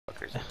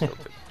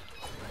tilted.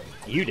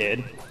 You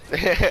did.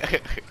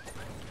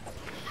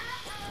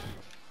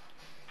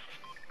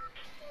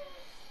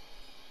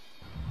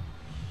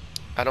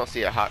 I don't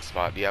see a hot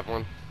spot. Do you have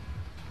one?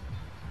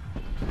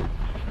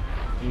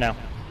 No.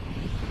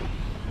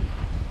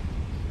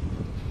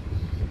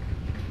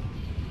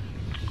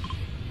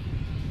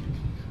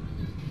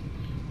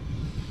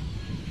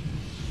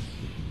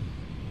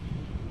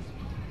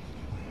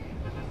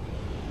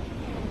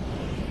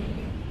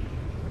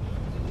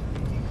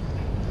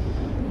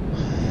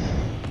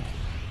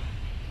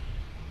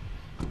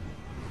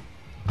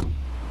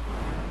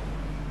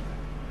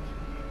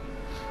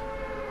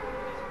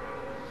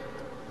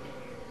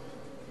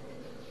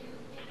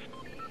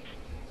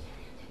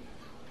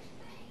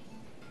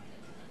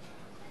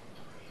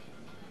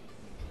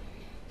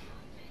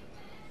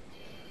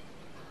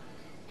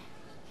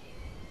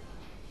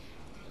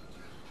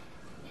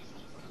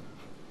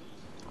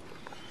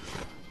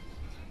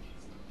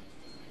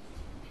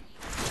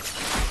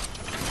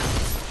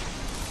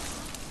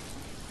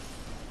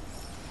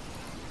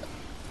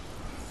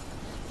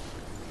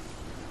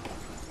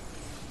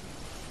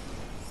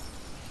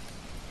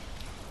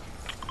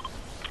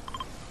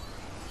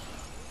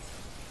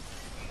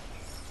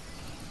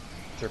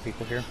 Is there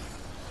people here?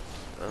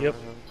 Yep.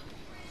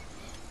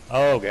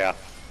 Oh yeah.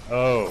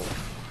 Oh.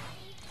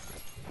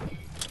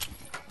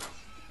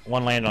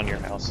 One land on your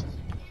house.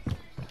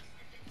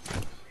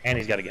 And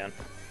he's got a gun.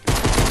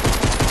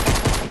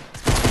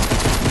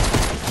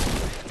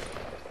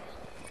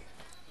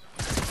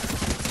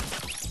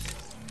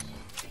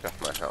 Get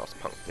off my house,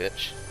 punk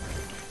bitch.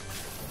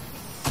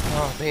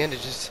 Oh,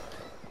 bandages.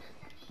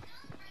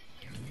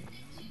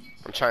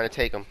 I'm trying to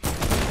take them.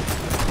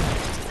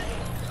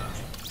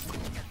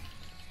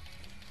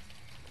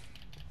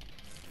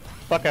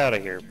 Fuck out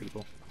of here,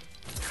 people.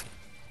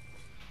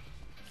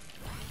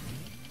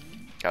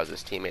 That was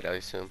his teammate, I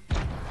assume.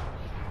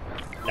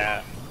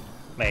 Nah.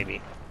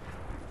 Maybe.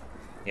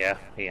 Yeah,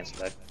 he answered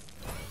that.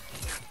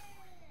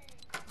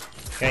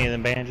 Got any of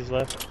them bandages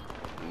left?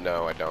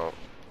 No, I don't.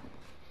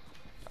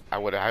 I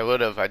would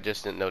have. I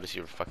just didn't notice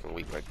you were fucking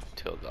weak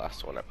until the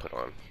last one I put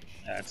on.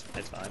 It's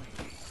fine.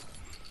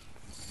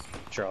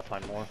 Sure, I'll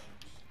find more.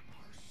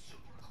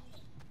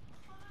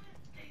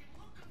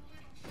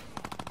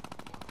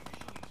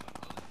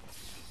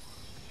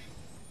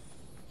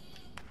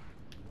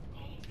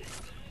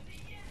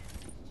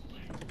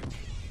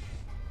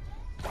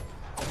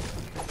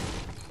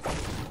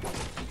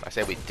 I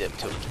say we dip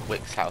to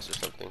Wick's house or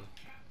something,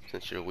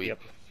 since you're weak.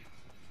 Yep.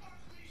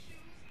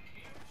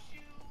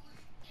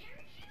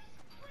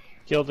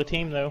 Killed the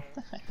team though.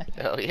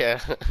 Hell yeah.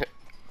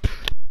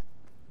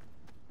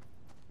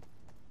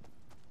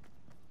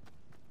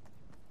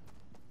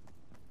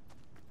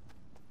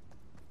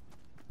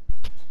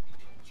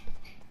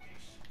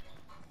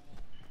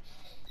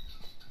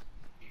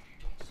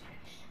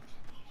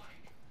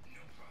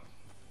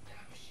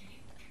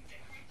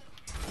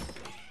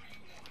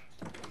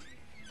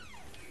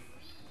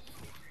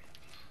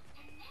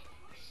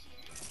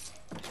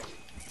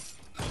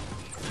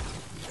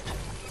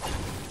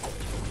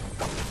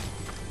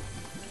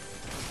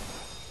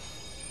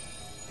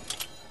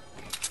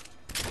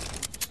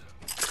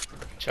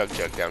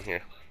 Chug down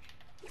here.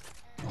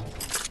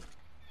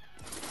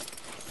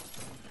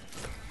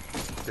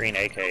 Green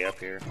AK up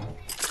here.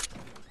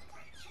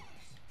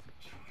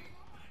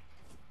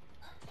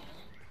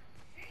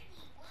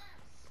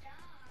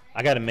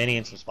 I got a mini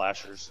and some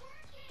splashers.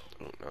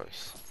 Oh,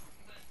 nice.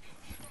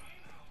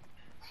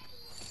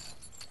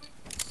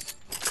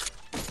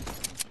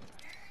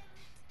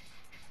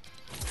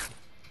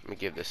 Let me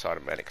give this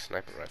automatic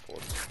sniper rifle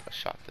a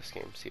shot this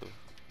game, see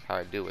how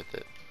I do with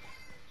it.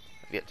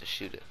 I've yet to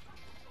shoot it.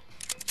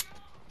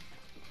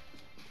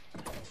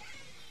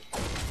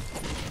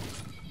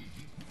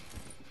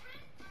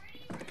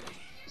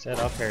 Said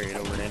I'll carry it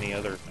over to any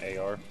other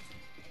AR.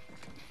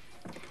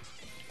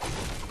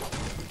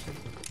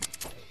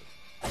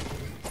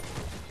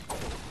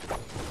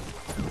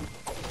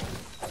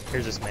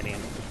 Here's this mini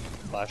and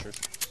flashers.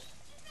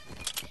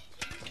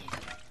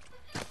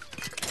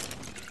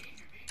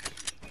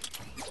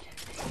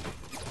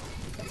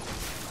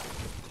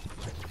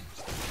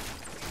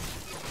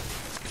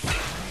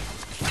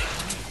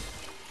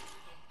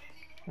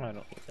 I don't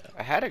need that.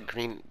 I had a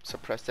green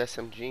suppressed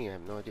SMG. I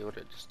have no idea what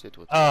it just did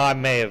with it. Oh, I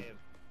may have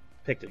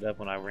picked it up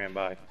when I ran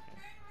by.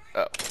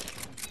 Oh.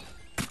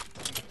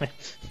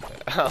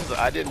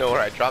 I didn't know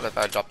where I dropped it. I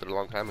thought I dropped it a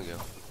long time ago.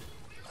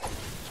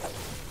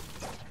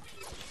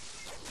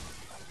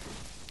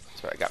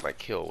 That's what I got my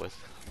kill with.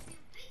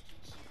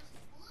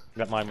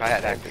 Got mine. I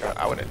had that,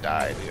 I would have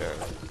died. Yeah.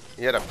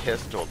 He had a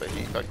pistol, but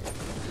he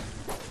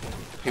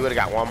would have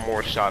got one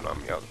more shot on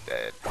me. I was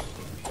dead.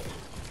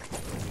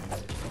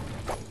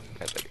 I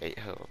had like 8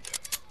 health.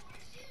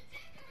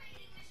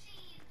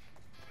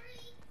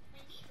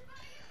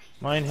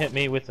 Mine hit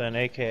me with an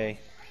AK. At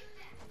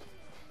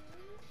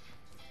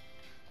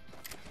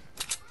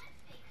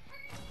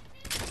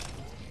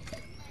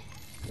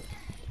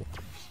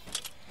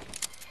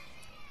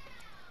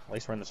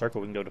least we're in the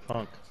circle, we can go to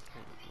Funk.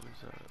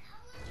 Where's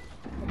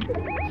that?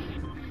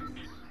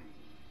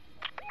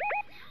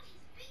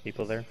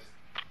 People there?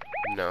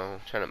 No, I'm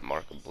trying to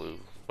mark a blue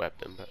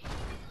weapon, but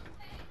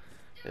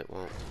it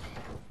won't.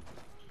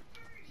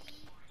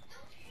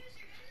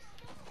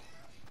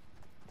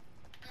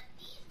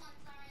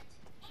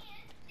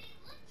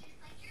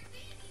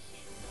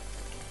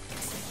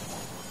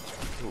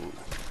 Ooh.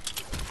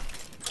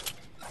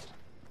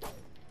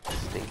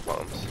 Stink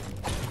bombs.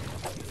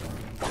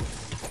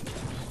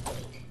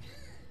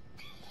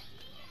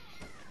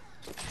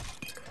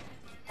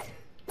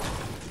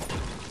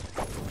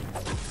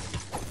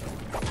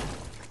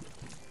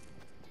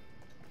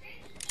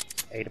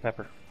 Ate a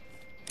pepper.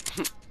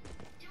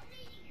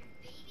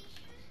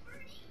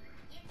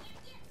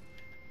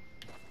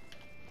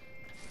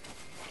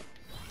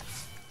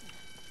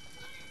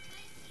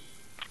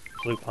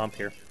 Blue pump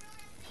here.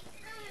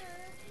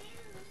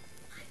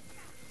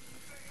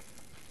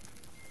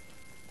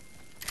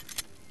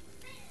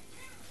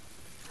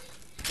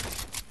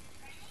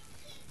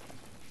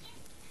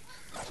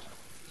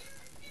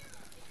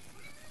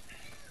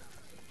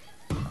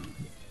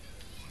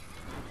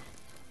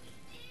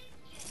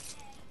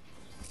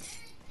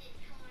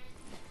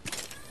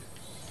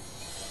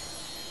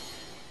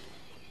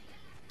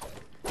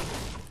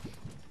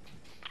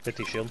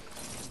 $50 shield.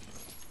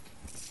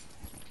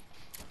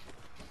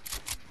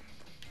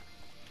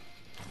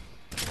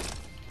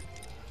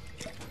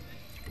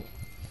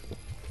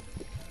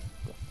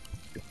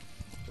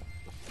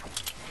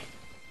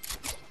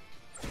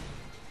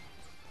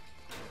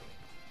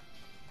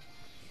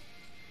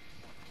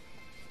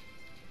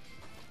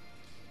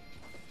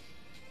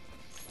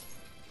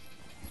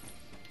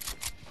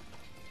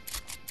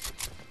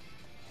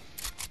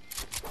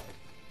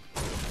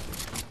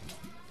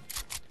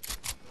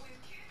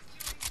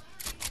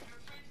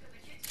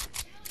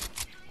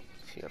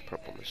 See a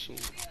purple machine.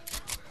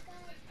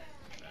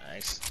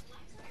 Nice.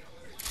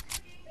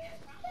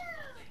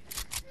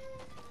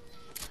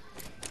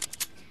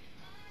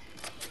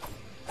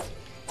 What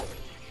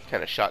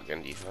kind of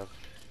shotgun do you have?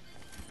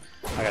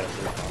 I got a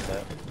blue pump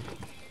that.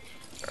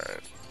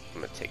 Alright,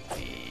 I'm gonna take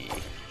the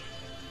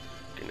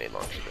grenade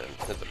launcher then.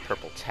 There's a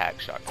purple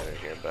tag shotgun in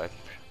here, but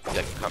I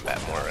like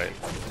combat more, right?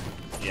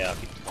 Yeah, I'll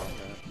keep the pump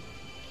that.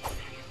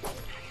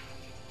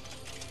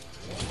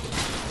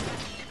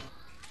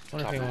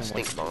 Wonder if anyone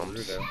Stink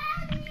wants bombs.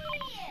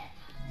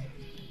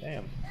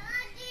 Damn.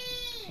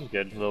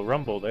 Good little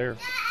rumble there.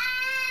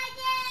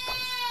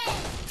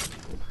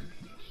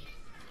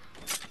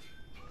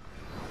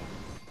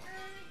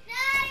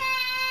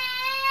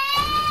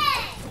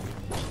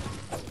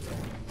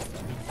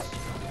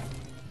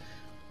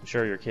 I'm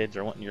sure your kids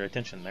are wanting your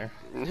attention there.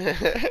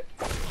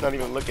 Not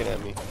even looking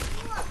at me.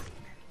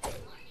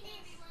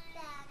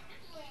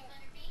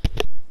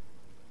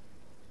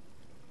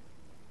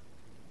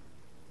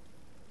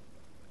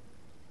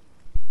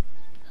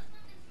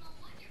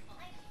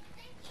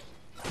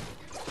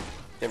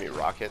 You have any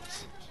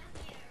rockets?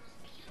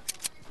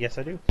 Yes,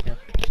 I do. Yeah.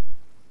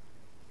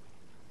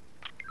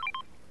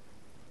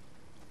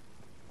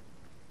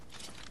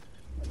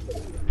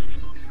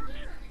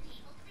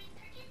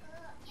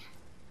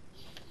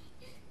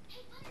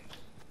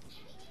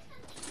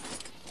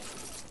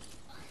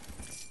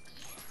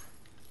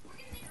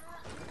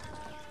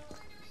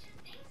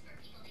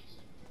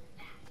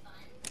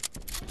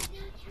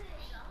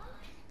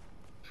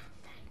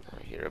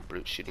 I hear a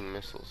brute shooting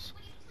missiles.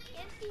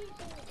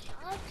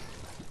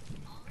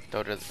 Throw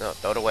it, no,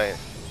 throw it away.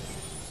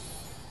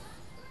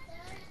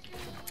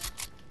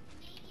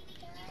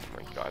 Oh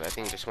my god, that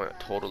thing just went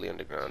totally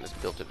underground.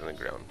 Just built it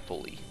underground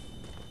fully.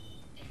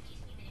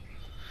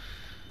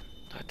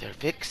 Thought they're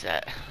fixed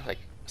that like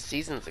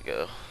seasons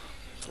ago.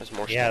 There's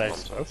more Yeah, they're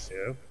stuff. supposed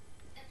to.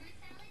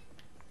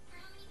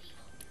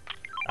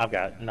 I've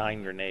got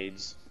 9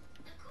 grenades.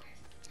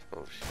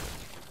 Oh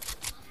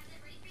shit.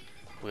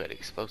 We had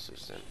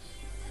explosives then.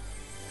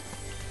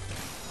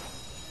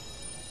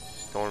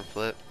 Storm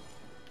flip.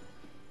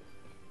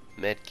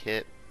 Med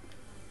kit.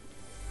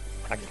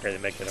 I can carry the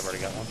med kit, I've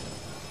already got one.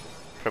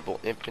 Purple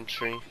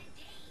infantry.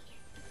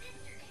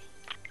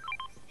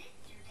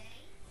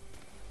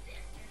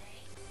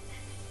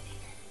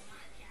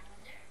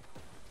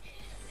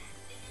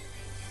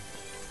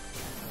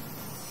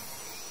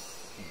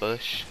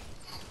 Bush.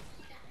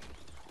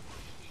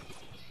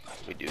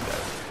 We do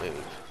gotta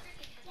move.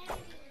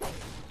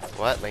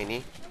 What,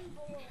 Laney?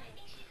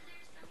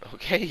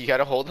 Okay, you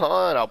gotta hold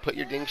on. I'll put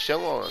your ding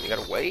show on. You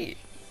gotta wait.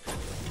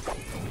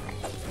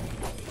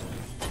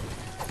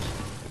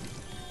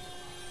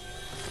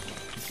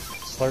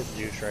 Slurp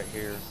juice right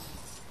here.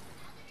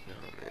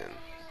 Oh man,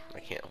 I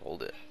can't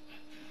hold it.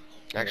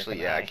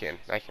 Actually, yeah, I can.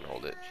 I can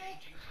hold it.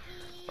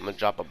 I'm gonna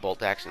drop a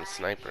bolt action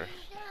sniper.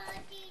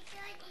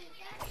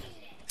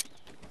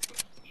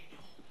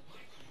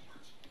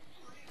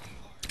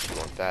 You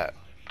want that?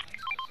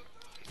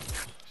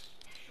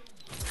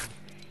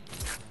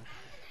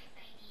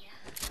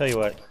 Tell you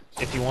what,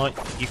 if you want,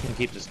 you can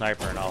keep the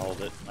sniper and I'll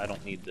hold it. I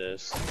don't need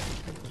this.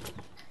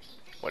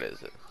 What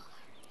is it?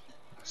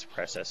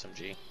 Suppress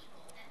SMG.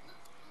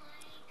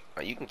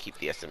 You can keep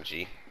the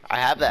SMG. I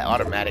have that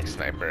automatic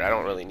sniper. I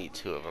don't really need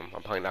two of them.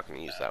 I'm probably not going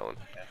to use that one.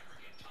 Okay.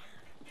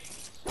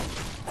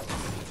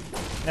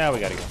 Now we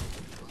gotta go.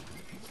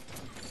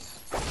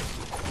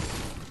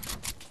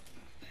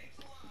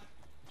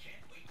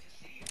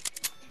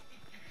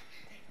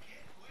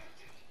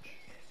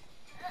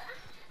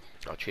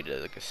 I'll treat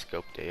it like a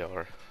scoped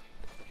AR.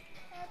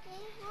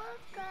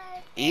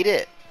 Eat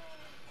it!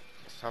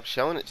 Stop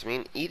showing it to me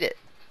and eat it.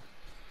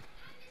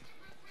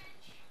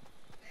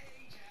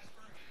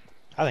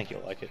 I think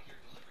you'll like it.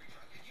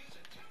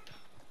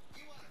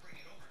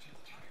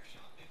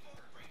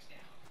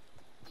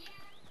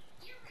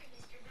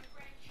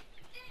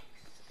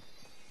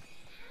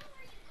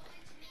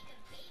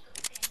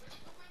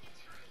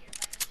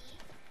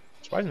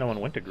 Surprised no one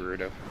went to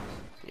Gerudo.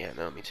 Yeah,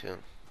 no, me too.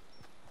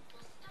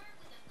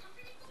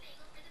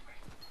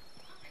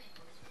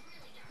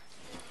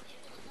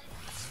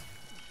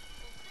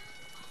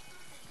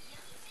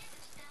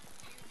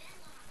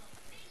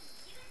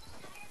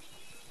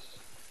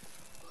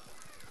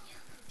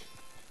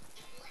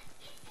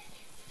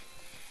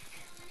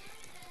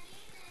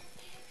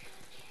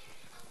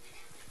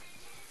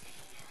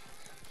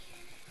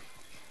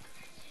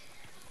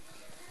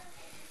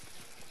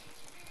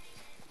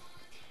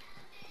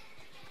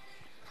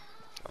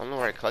 I don't know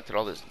where I collected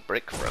all this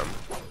brick from.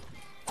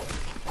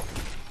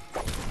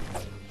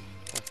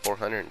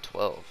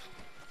 412.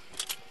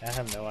 I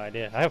have no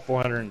idea. I have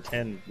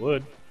 410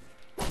 wood.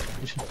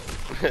 It's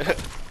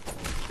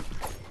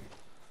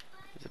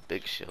a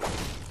big shield.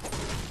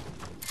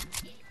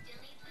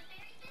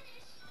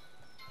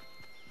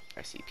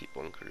 I see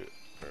people in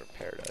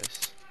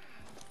Paradise.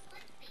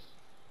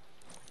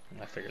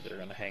 I figured they were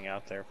gonna hang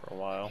out there for a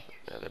while.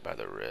 Yeah, they're by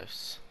the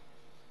rifts.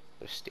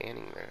 They're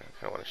standing there. I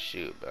kinda wanna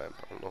shoot, but I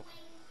don't know.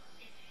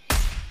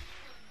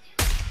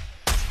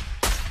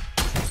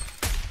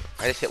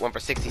 I just hit one for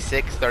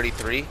 66,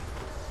 33.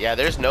 Yeah,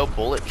 there's no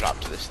bullet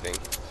drop to this thing.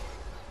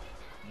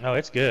 No,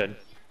 it's good.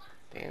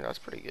 Damn, that's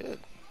pretty good.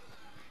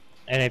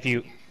 And if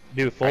you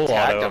do full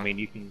auto, I mean,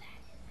 you can.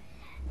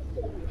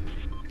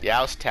 Yeah,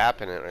 I was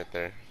tapping it right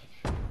there.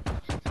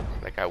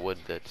 Like I would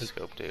the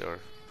scope do, or.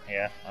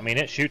 Yeah, I mean,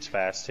 it shoots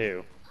fast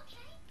too.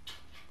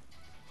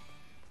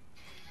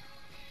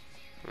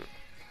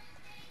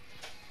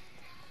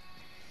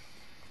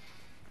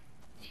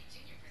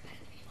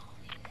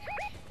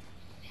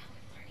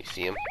 You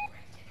see him?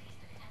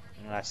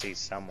 And I see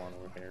someone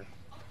over here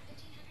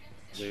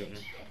looting.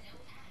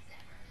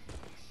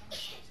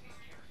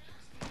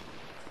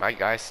 My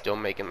guy's still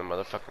making the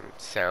motherfucking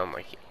sound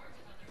like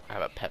I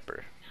have a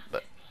pepper,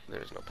 but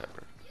there's no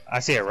pepper. I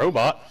see a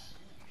robot.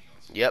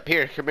 Yep,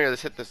 here, come here,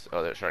 let's hit this.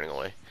 Oh, they're running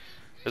away.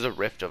 There's a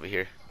rift over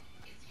here.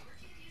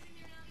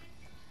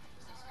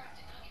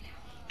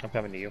 I'm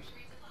coming to you.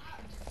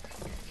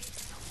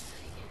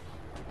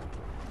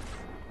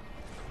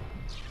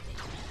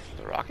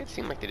 The rockets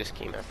seem like they just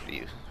came after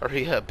you.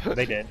 Hurry up.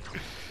 They did.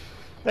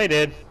 They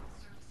did.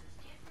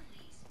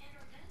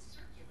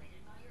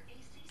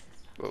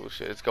 Oh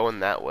shit, it's going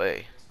that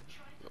way.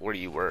 Where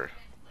you were.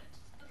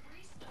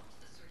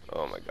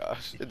 Oh my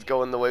gosh. It's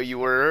going the way you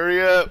were.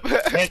 Hurry up.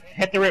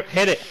 Hit the rip.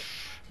 Hit it.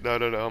 No,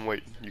 I'm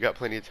waiting. You got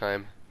plenty of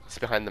time. It's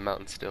behind the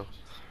mountain still.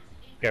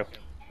 Go.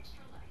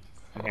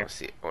 I want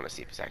to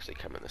see if it's actually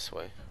coming this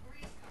way.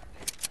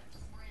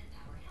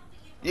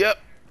 Yep.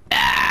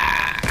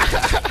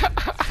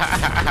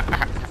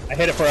 I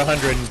hit it for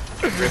 100 and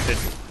ripped it.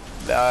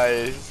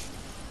 Nice.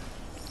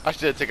 I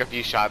should have took a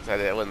few shots at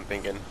it. I wasn't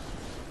thinking.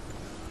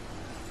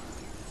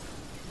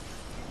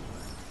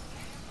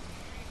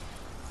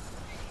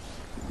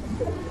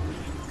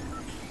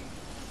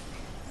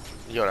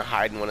 You want to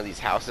hide in one of these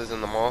houses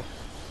in the mall?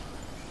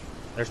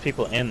 There's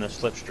people in the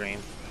slipstream.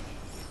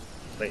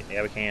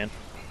 Yeah, we can.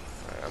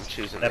 Alright, I'm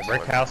choosing that this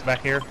brick one. house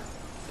back here.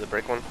 The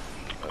brick one?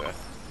 Okay.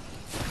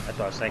 That's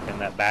what I was thinking.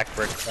 That back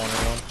brick corner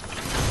one.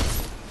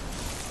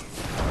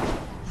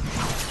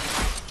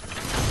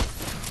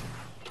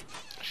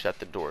 Shut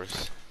the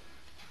doors.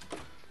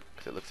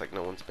 Because it looks like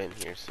no one's been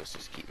here, so let's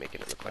just keep making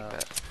it look like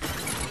that.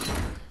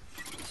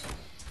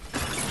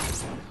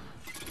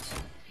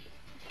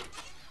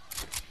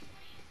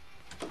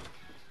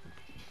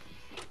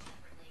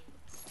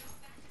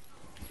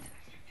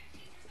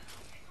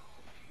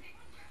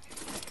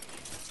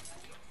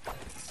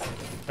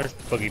 There's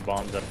boogie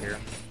bombs up here.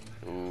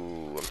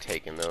 Ooh, I'm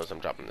taking those. I'm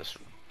dropping this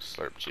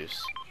slurp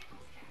juice.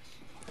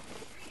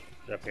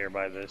 Up here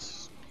by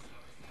this.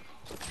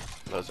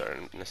 Those are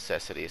a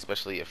necessity,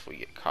 especially if we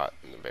get caught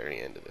in the very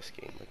end of this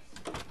game.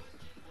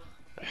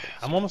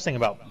 I'm almost thinking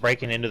about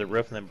breaking into the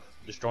roof and then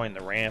destroying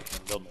the ramp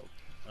and building.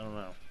 I don't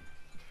know.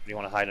 Do you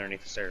want to hide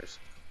underneath the stairs?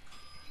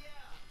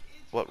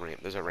 What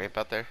ramp? There's a ramp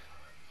out there?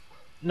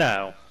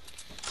 No.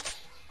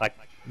 Like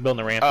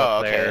building a ramp Oh,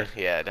 up okay. there.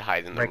 Yeah, to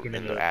hide in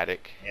the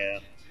attic. Yeah.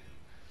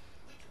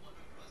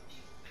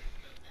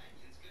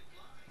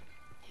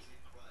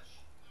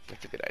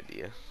 That's a good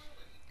idea.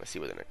 Let's see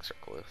where the next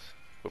circle is.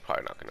 We're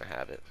probably not going to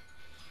have it.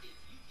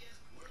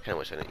 Kinda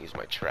wish I didn't use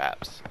my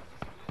traps.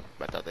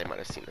 I thought they might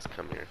have seen us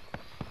come here.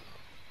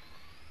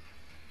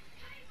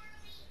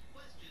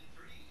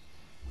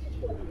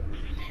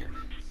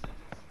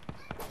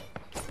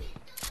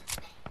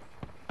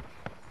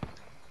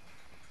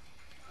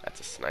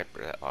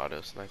 sniper, that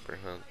auto sniper,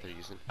 huh? They're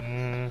using.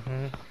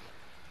 Mm-hmm.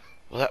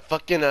 Well, that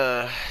fucking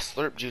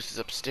slurp juice is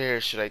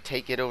upstairs. Should I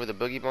take it over the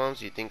boogie bombs?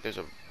 Do you think there's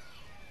a?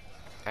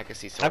 I can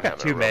see I've someone got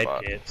having a 2 med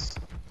robot. kits.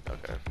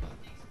 Okay.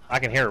 I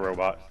can hear a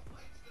robot.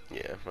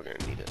 Yeah, we're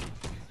gonna need it.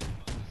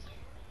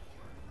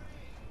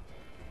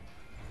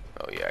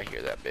 Oh yeah, I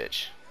hear that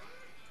bitch.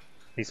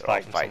 He's They're all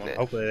fighting fighting someone. it.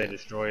 Hopefully they Yeah.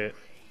 destroy it.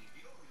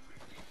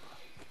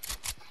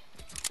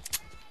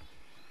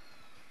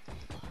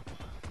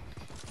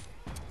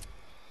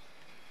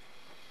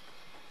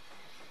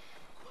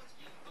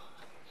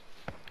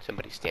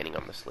 Somebody's standing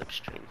on the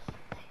slipstream.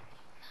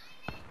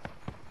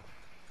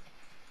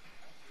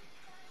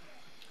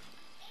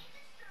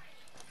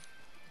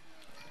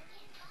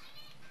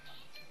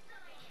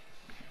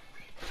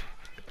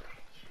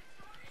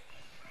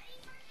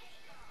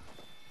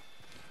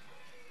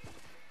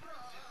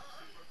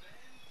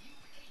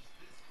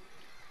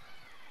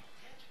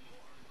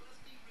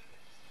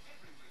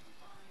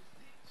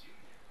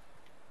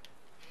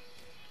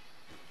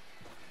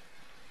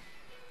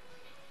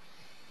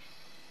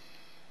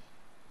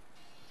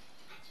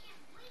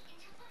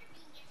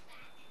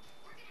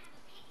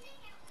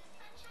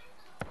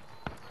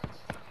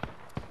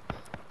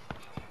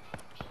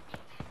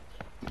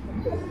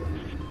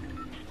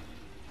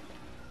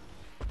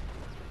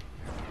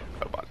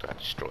 Robot got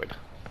destroyed.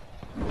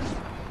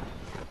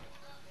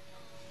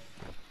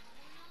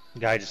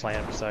 Guy just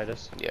landed beside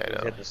us. Yeah, I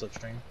know. Hit the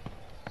slipstream.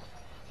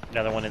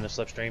 Another one in the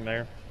slipstream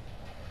there.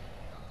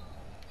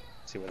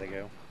 See where they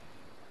go.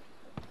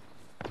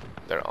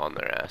 They're on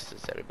their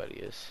asses. Everybody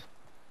is.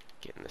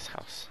 Get in this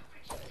house.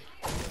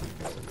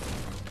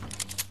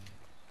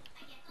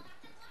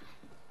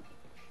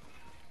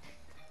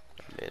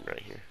 I'm in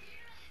right here.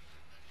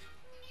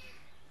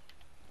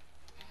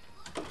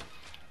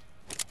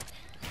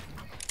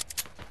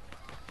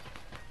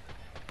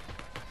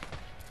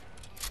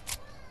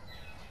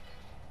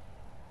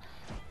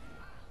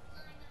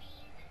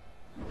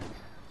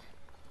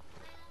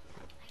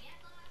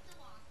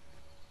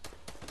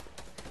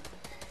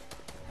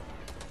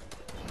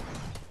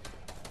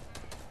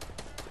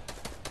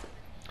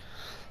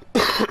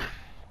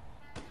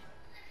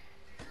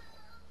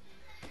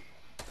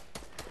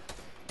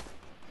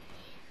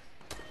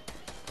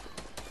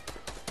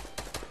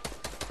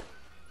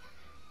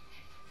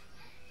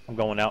 I'm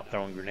going out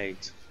throwing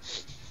grenades.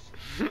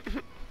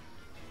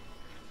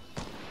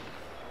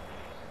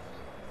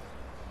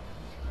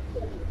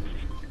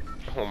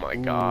 Oh my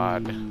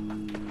god.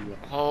 Ooh.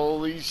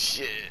 Holy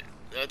shit.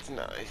 That's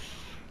nice.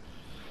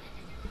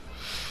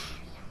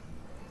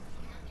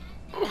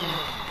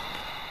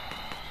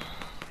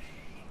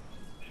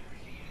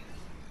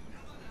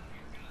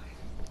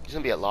 There's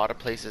gonna be a lot of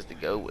places to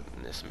go with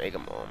this mega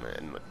mall,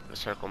 man. With the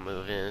circle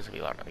move in, there's gonna be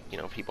a lot of, you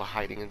know, people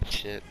hiding and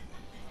shit.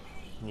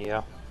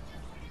 Yeah.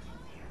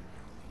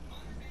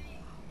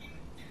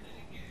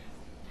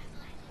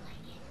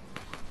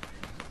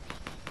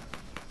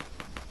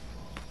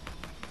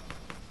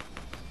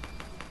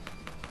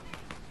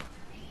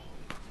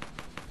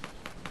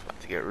 About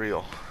to get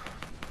real.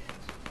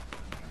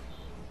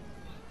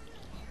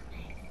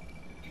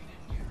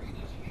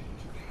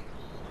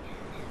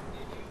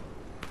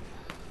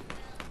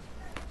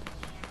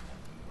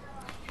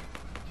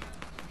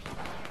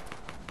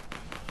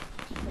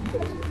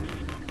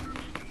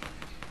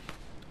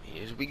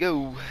 Here we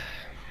go.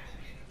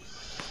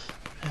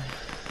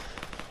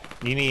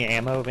 Do you need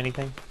ammo of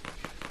anything?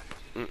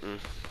 Mm-mm.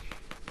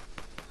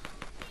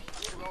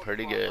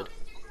 Pretty good.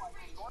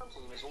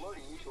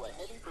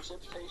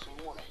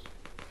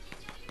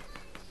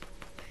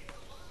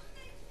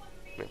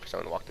 Wait for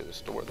someone to walk through the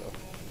store, though.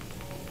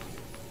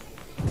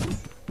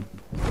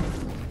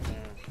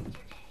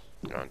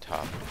 They're on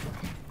top.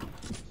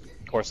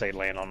 Of course they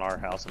land on our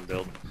house and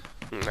build.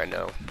 I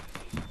know.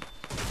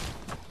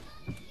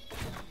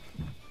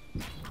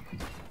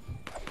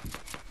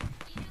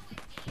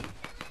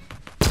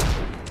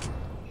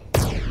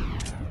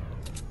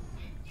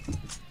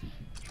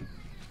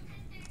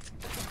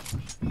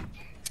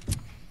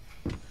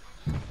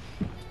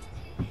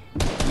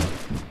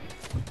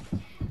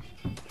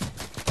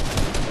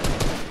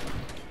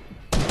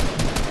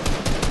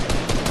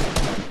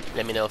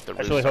 Let me know if the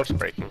roof really starts hope-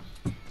 breaking.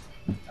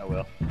 I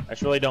will.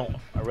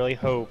 I really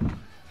hope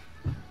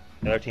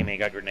the other team ain't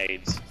got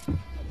grenades.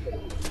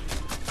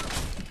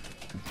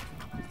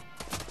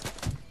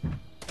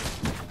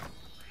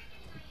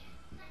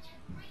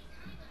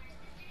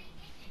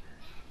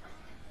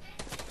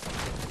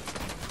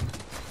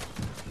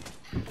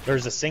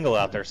 There's a single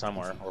out there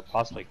somewhere, or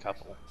possibly a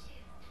couple.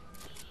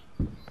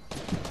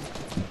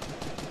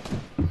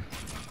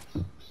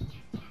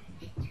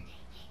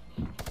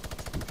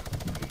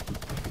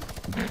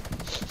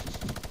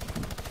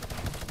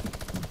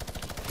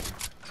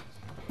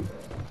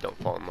 Don't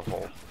fall in the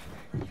hole.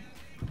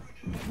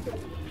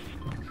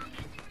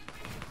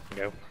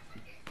 Go.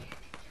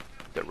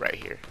 They're right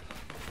here.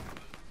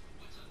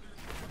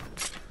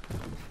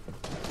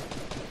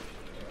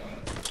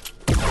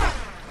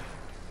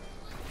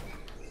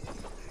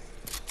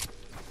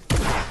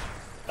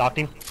 Knocked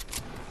him.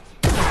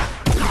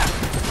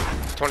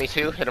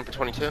 22. Hit him for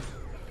 22.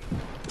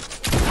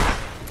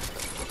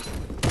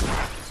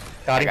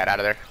 Got I him. got out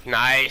of there.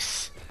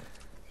 Nice.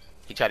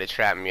 He tried to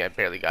trap me. I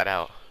barely got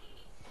out.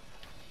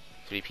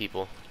 3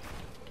 people.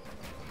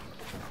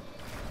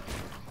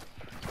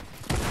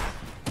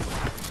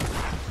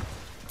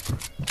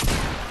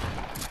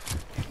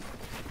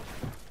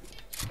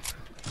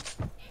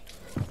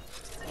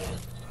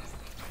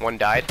 One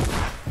died.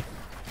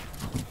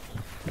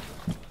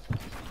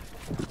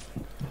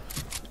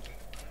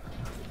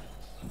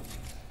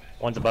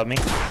 One's above me.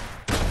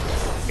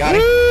 Got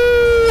him.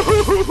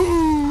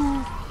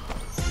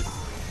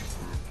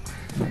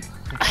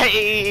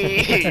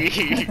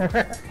 Hey!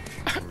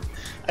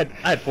 I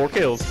had 4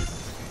 kills.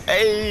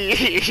 Hey!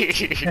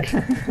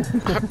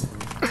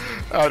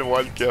 I had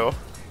 1 kill.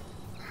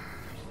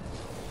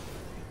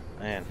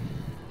 Man.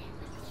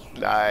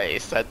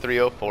 Nice. That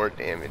 304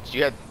 damage.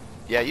 You had,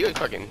 yeah, you had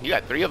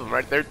 3 of them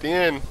right there at the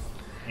end.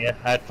 Yeah,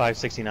 I had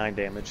 569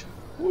 damage.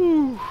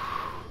 Woo!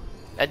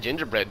 That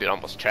gingerbread dude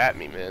almost trapped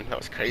me, man. That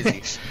was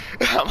crazy.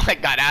 I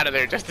like got out of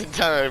there just in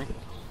time.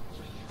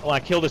 When I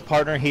killed his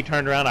partner, he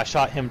turned around, I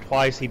shot him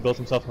twice, he built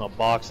himself in a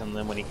box, and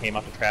then when he came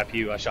out to trap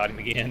you, I shot him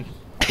again.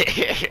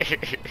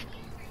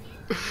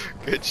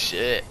 Good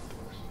shit.